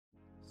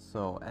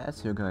So,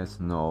 as you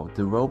guys know,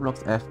 the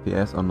Roblox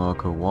FPS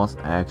Unlocker was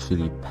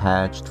actually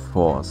patched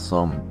for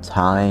some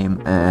time,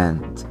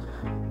 and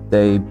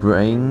they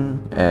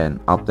bring an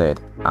update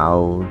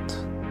out.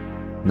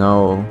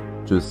 Now,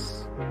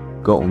 just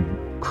go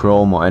on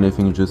Chrome or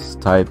anything,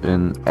 just type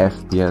in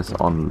FPS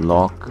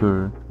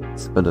Unlocker,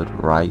 spell it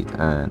right,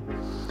 and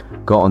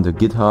go on the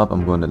GitHub.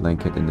 I'm going to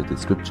link it in the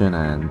description,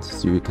 and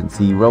so you can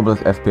see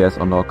Roblox FPS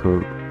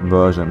Unlocker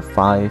version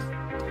 5.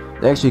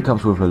 It actually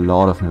comes with a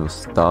lot of new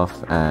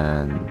stuff,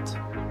 and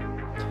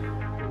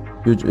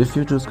if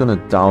you're just gonna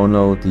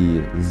download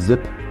the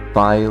zip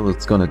file,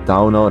 it's gonna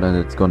download and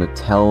it's gonna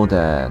tell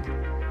that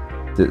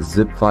the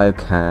zip file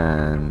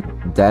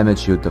can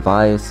damage your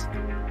device.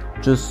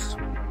 Just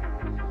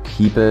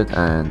keep it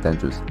and then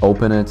just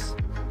open it.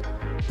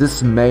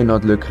 This may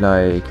not look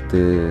like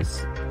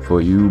this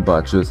for you,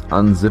 but just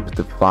unzip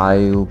the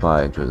file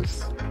by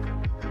just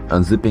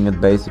unzipping it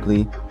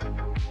basically,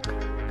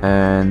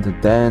 and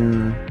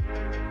then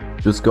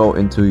just go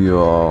into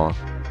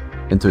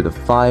the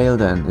file.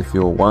 Then if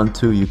you want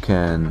to, you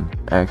can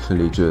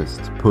actually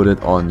just put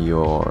it on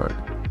your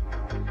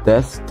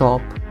desktop.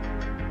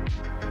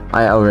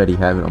 I already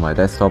have it on my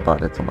desktop,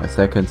 but it's on my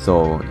second.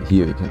 So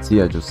here you can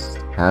see I just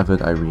have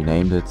it. I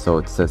renamed it so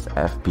it says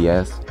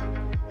FPS.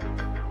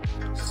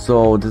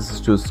 So this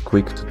is just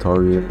quick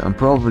tutorial. I'm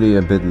probably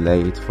a bit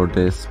late for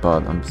this,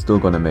 but I'm still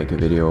gonna make a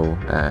video.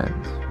 And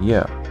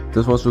yeah,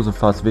 this was just a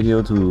fast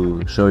video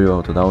to show you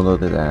how to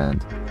download it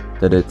and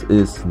that it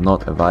is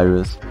not a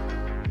virus.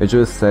 It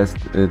just says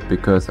it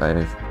because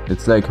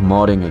it's like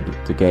modding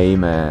the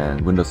game, and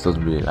Windows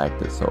doesn't really like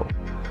this. So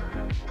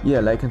yeah,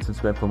 like and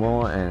subscribe for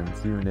more, and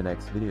see you in the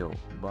next video.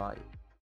 Bye.